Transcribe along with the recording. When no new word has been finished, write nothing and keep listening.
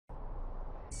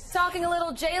Talking a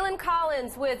little Jalen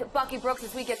Collins with Bucky Brooks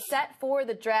as we get set for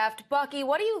the draft. Bucky,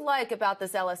 what do you like about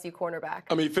this LSU cornerback?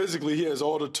 I mean, physically, he has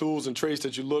all the tools and traits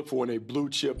that you look for in a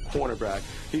blue-chip cornerback.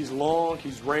 He's long,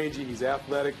 he's rangy, he's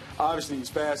athletic. Obviously,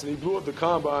 he's fast, and he blew up the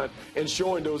combine and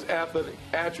showing those athletic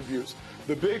attributes.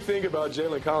 The big thing about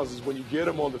Jalen Collins is when you get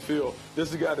him on the field, this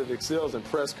is a guy that excels in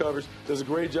press coverage, does a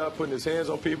great job putting his hands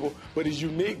on people, but he's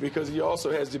unique because he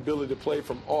also has the ability to play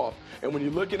from off. And when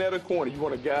you're looking at a corner, you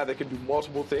want a guy that can do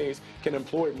multiple things, can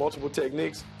employ multiple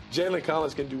techniques. Jalen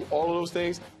Collins can do all of those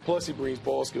things, plus he brings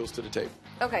ball skills to the table.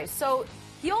 Okay, so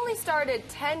he only started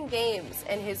 10 games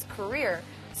in his career.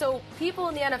 So people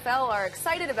in the NFL are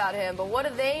excited about him, but what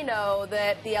do they know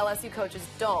that the LSU coaches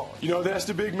don't? You know, that's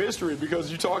the big mystery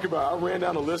because you talk about, I ran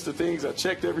down a list of things, I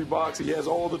checked every box. He has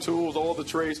all the tools, all the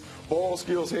traits, ball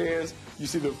skills, hands. You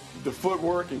see the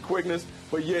footwork and quickness,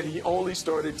 but yet he only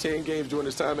started 10 games during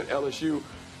his time at LSU.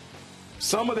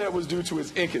 Some of that was due to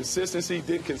his inconsistency,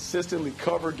 didn't consistently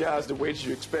cover guys the way that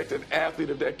you expect an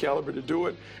athlete of that caliber to do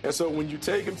it. And so when you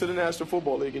take him to the National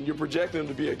Football League and you're projecting him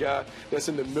to be a guy that's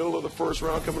in the middle of the first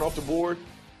round coming off the board,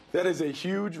 that is a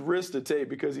huge risk to take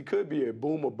because he could be a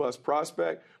boom or bust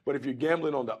prospect. But if you're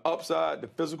gambling on the upside, the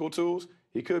physical tools,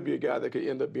 he could be a guy that could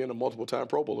end up being a multiple-time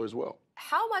Pro Bowler as well.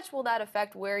 How much will that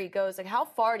affect where he goes? Like, how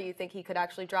far do you think he could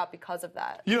actually drop because of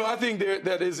that? You know, I think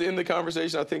that is in the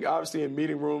conversation. I think, obviously, in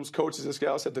meeting rooms, coaches and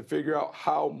scouts have to figure out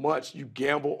how much you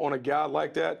gamble on a guy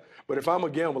like that. But if I'm a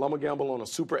gamble on a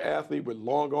super athlete with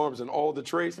long arms and all the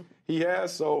traits he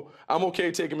has. So I'm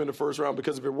okay taking him in the first round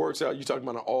because if it works out, you're talking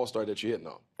about an all-star that you're hitting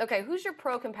on. Okay, who's your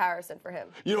pro comparison for him?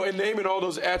 You know, and naming all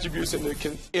those attributes and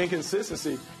the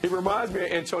inconsistency, he reminds me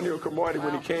of Antonio Cromartie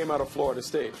when he came out of Florida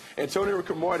State. Antonio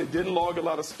Cromartie didn't log a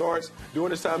lot of starts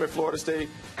during his time at Florida State,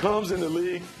 comes in the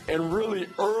league, and really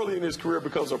early in his career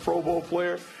becomes a Pro Bowl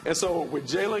player. And so with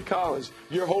Jalen Collins,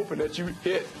 you're hoping that you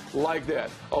hit like that.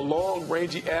 A long,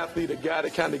 rangy athlete, a guy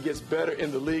that kind of gets better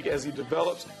in the league as he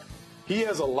develops. He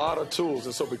has a lot of tools,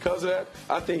 and so because of that,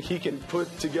 I think he can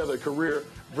put together a career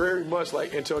very much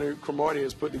like Antonio Cromartie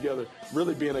has put together,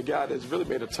 really being a guy that's really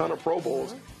made a ton of Pro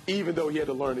Bowls, even though he had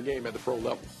to learn the game at the pro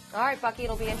level. All right, Bucky,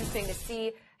 it'll be interesting to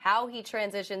see how he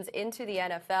transitions into the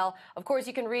NFL. Of course,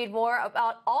 you can read more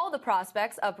about all the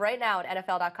prospects up right now at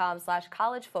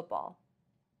NFL.com/collegefootball.